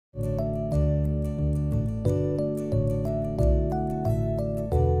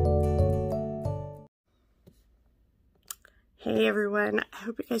Hey everyone, I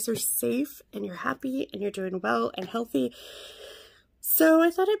hope you guys are safe and you're happy and you're doing well and healthy. So I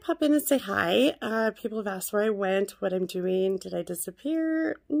thought I'd pop in and say hi. People have asked where I went, what I'm doing. Did I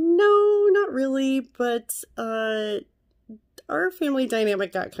disappear? No, not really, but our family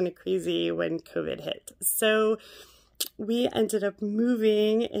dynamic got kind of crazy when COVID hit. So we ended up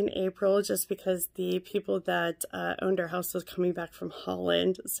moving in April just because the people that owned our house was coming back from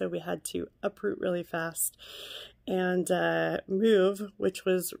Holland. So we had to uproot really fast and move, which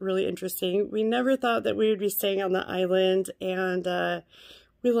was really interesting. We never thought that we would be staying on the island, and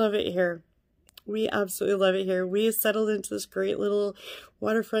we love it here. We absolutely love it here. We settled into this great little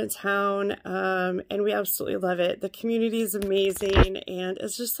waterfront town, and we absolutely love it. The community is amazing, and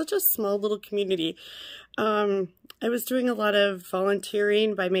it's just such a small little community. I was doing a lot of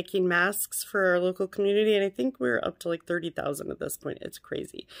volunteering by making masks for our local community, and I think we're up to like 30,000 at this point. It's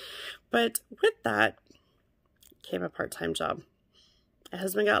crazy. But with that came a part-time job. My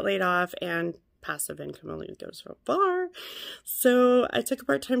husband got laid off, and passive income only goes so far. So I took a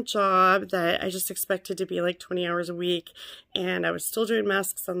part-time job that I just expected to be like 20 hours a week, and I was still doing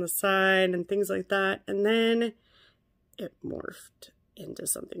masks on the side and things like that. And then it morphed into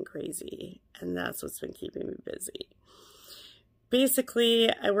something crazy, and that's what's been keeping me busy. Basically,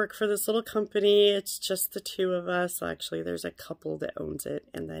 I work for this little company. It's just the two of us. So actually, there's a couple that owns it,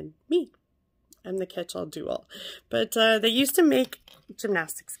 and then me. I'm the catch-all do-all. But they used to make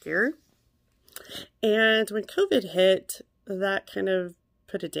gymnastics gear, and when COVID hit, that kind of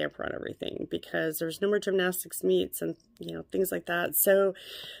put a damper on everything because there's no more gymnastics meets and things like that. So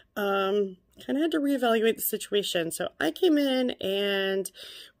kind of had to reevaluate the situation. So I came in and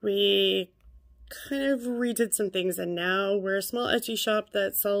we kind of redid some things, and now we're a small Etsy shop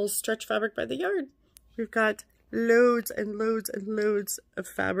that sells stretch fabric by the yard. We've got loads and loads and loads of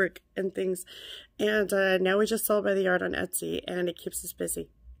fabric and things, and now we just sell by the yard on Etsy, and it keeps us busy.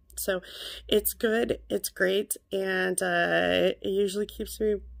 So it's good, it's great, and it usually keeps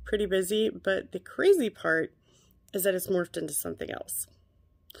me pretty busy. But the crazy part is that it's morphed into something else.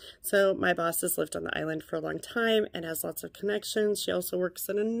 So my boss has lived on the island for a long time and has lots of connections. She also works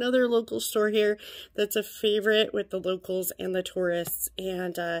in another local store here that's a favorite with the locals and the tourists,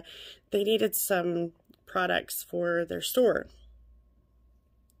 and they needed some products for their store.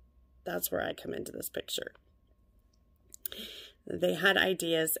 That's where I come into this picture. They had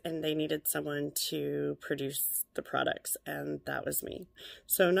ideas and they needed someone to produce the products, and that was me.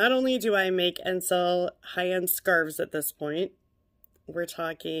 So not only do I make and sell high-end scarves at this point, we're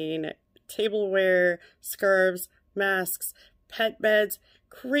talking tableware, scarves, masks, pet beds,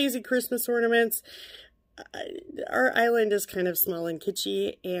 crazy Christmas ornaments. Our island is kind of small and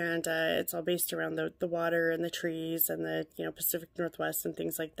kitschy, and it's all based around the water and the trees and the Pacific Northwest and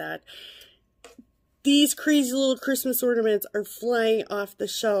things like that. These crazy little Christmas ornaments are flying off the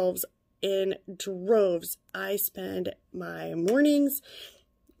shelves in droves. I spend my mornings,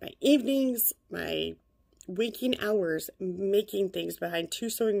 my evenings, my waking hours making things behind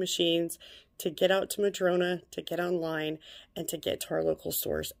 2 sewing machines to get out to Madrona, to get online, and to get to our local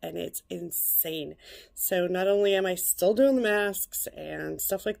stores, and it's insane. So not only am I still doing the masks and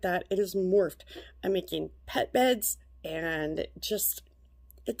stuff like that, it is morphed. I'm making pet beds, and just,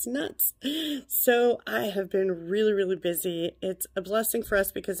 it's nuts. So I have been really, really busy. It's a blessing for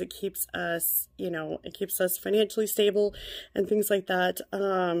us because it keeps us, it keeps us financially stable and things like that,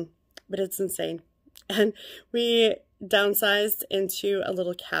 but it's insane. And we downsized into a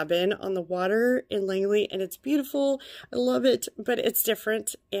little cabin on the water in Langley, and it's beautiful. I love it, but it's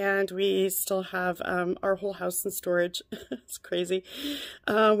different, and we still have our whole house in storage. It's crazy.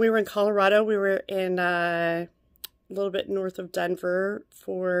 We were in Colorado. We were in a little bit north of Denver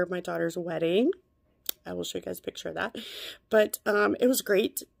for my daughter's wedding. I will show you guys a picture of that. But it was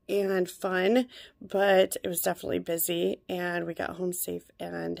great and fun, but it was definitely busy, and we got home safe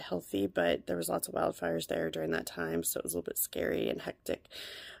and healthy, but there was lots of wildfires there during that time, so it was a little bit scary and hectic.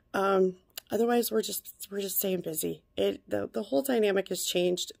 Otherwise, we're just staying busy. The whole dynamic has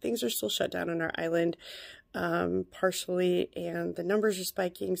changed. Things are still shut down on our island, partially, and the numbers are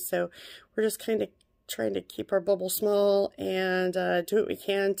spiking, so we're just kind of trying to keep our bubble small and do what we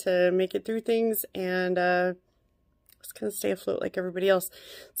can to make it through things, and just kind of stay afloat like everybody else.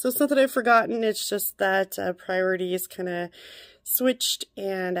 So it's not that I've forgotten, it's just that priorities kind of switched,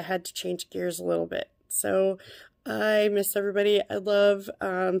 and I had to change gears a little bit. So I miss everybody. I love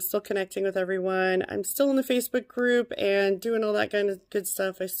still connecting with everyone. I'm still in the Facebook group and doing all that kind of good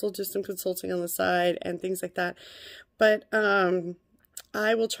stuff. I still do some consulting on the side and things like that. But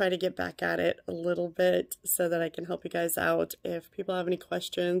I will try to get back at it a little bit so that I can help you guys out. If people have any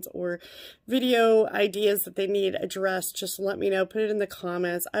questions or video ideas that they need addressed, just let me know. Put it in the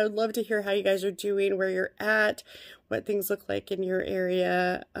comments. I would love to hear how you guys are doing, where you're at, what things look like in your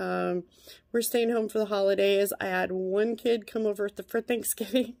area. We're staying home for the holidays. I had one kid come over for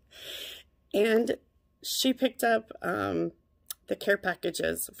Thanksgiving, and she picked up the care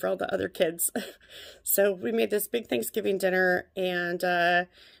packages for all the other kids. So we made this big Thanksgiving dinner and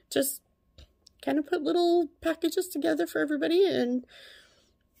just kind of put little packages together for everybody, and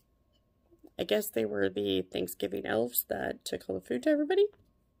I guess they were the Thanksgiving elves that took all the food to everybody.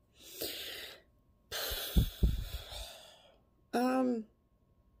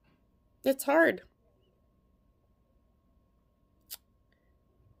 It's hard.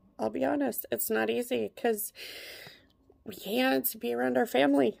 I'll be honest, it's not easy because we can't be around our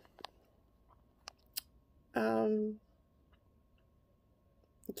family.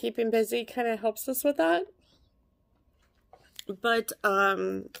 Keeping busy kind of helps us with that. But,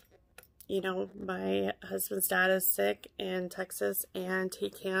 you know, my husband's dad is sick in Texas and he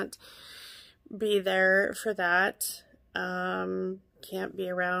can't be there for that. Can't be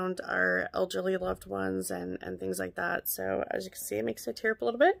around our elderly loved ones and things like that. So as you can see, it makes me tear up a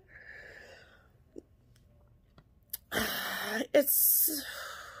little bit. It's,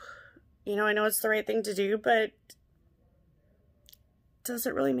 you know, I know it's the right thing to do, but does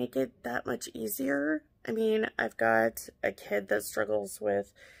it really make it that much easier? I mean, I've got a kid that struggles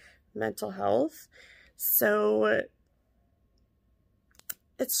with mental health, so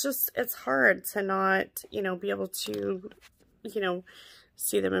it's just, it's hard to not, you know, be able to, you know,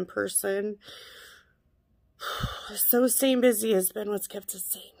 see them in person. So staying busy has been what's kept us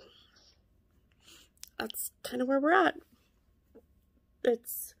sane. That's kind of where we're at.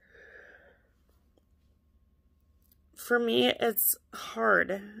 It's, for me, it's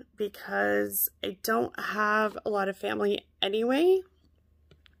hard because I don't have a lot of family anyway.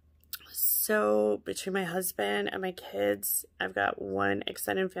 So between my husband and my kids, I've got one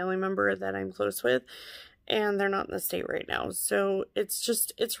extended family member that I'm close with, and they're not in the state right now. So it's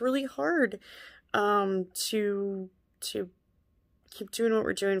just, it's really hard to keep doing what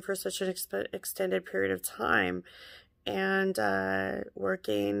we're doing for such an extended period of time. And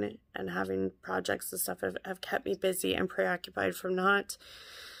working and having projects and stuff have kept me busy and preoccupied from not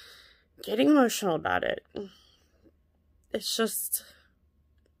getting emotional about it. It's just,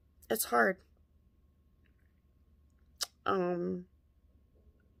 it's hard.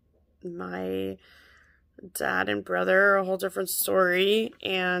 My dad and brother are a whole different story,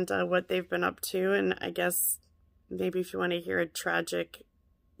 and what they've been up to, and I guess maybe if you want to hear a tragic,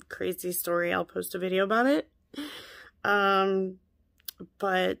 crazy story, I'll post a video about it. But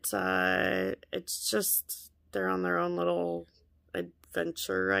it's just, they're on their own little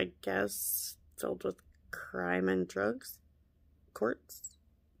adventure, I guess, filled with crime and drugs, courts,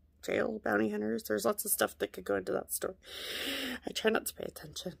 jail, bounty hunters. There's lots of stuff that could go into that story. I try not to pay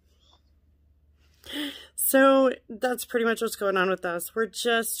attention. So that's pretty much what's going on with us. We're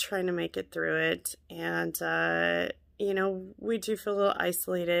just trying to make it through it. And, you know, we do feel a little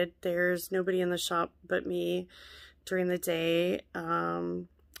isolated. There's nobody in the shop but me during the day.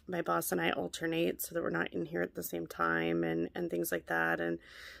 My boss and I alternate so that we're not in here at the same time and things like that. And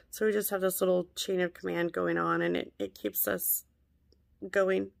so we just have this little chain of command going on, and it keeps us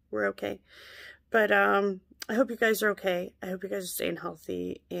going. We're okay. But I hope you guys are okay. I hope you guys are staying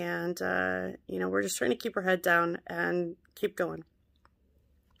healthy. And, you know, we're just trying to keep our head down and keep going.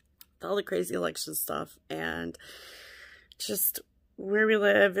 With all the crazy election stuff and just where we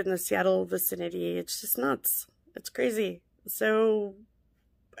live in the Seattle vicinity, it's just nuts. It's crazy. So,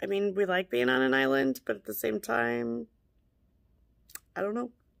 I mean, we like being on an island, but at the same time, I don't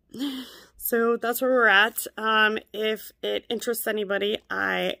know. So that's where we're at. If it interests anybody,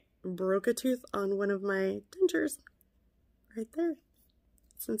 I broke a tooth on one of my dentures. Right there.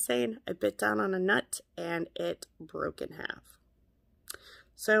 It's insane. I bit down on a nut and it broke in half.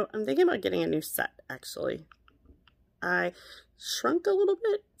 So I'm thinking about getting a new set, actually. I shrunk a little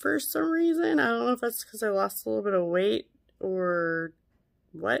bit for some reason. I don't know if that's because I lost a little bit of weight or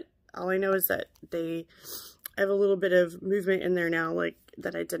what. All I know is that I have a little bit of movement in there now, like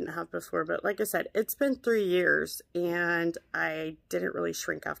that I didn't have before. But like I said, it's been 3 years and I didn't really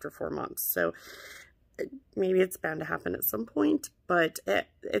shrink after 4 months. So maybe it's bound to happen at some point, but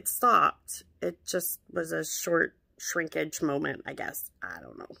it stopped. It just was a short shrinkage moment, I guess. I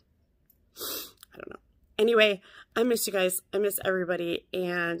don't know. Anyway, I miss you guys. I miss everybody.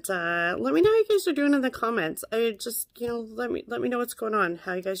 And let me know how you guys are doing in the comments. I just, you know, let me know what's going on,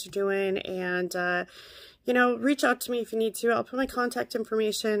 how you guys are doing. And, you know, reach out to me if you need to. I'll put my contact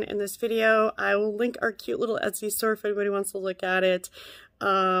information in this video. I will link our cute little Etsy store if anybody wants to look at it.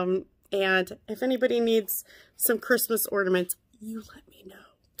 And if anybody needs some Christmas ornaments, you let me know,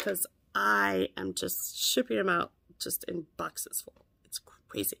 because I am just shipping them out just in boxes full. It's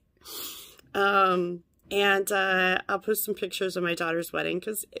crazy. And I'll post some pictures of my daughter's wedding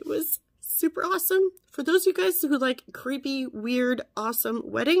because it was super awesome. For those of you guys who like creepy, weird, awesome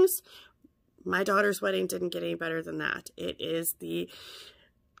weddings, my daughter's wedding didn't get any better than that. It is the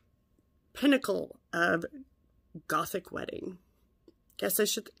pinnacle of gothic wedding. Guess I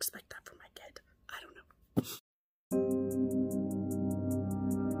should expect that from my kid. I don't know.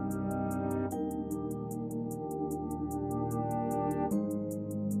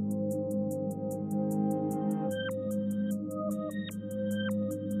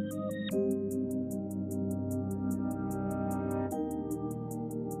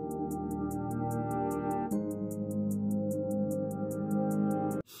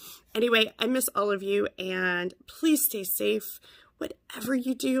 Anyway, I miss all of you, and please stay safe. Whatever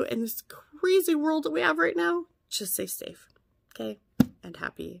you do in this crazy world that we have right now, just stay safe, okay? And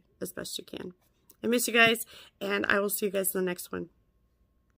happy as best you can. I miss you guys, and I will see you guys in the next one.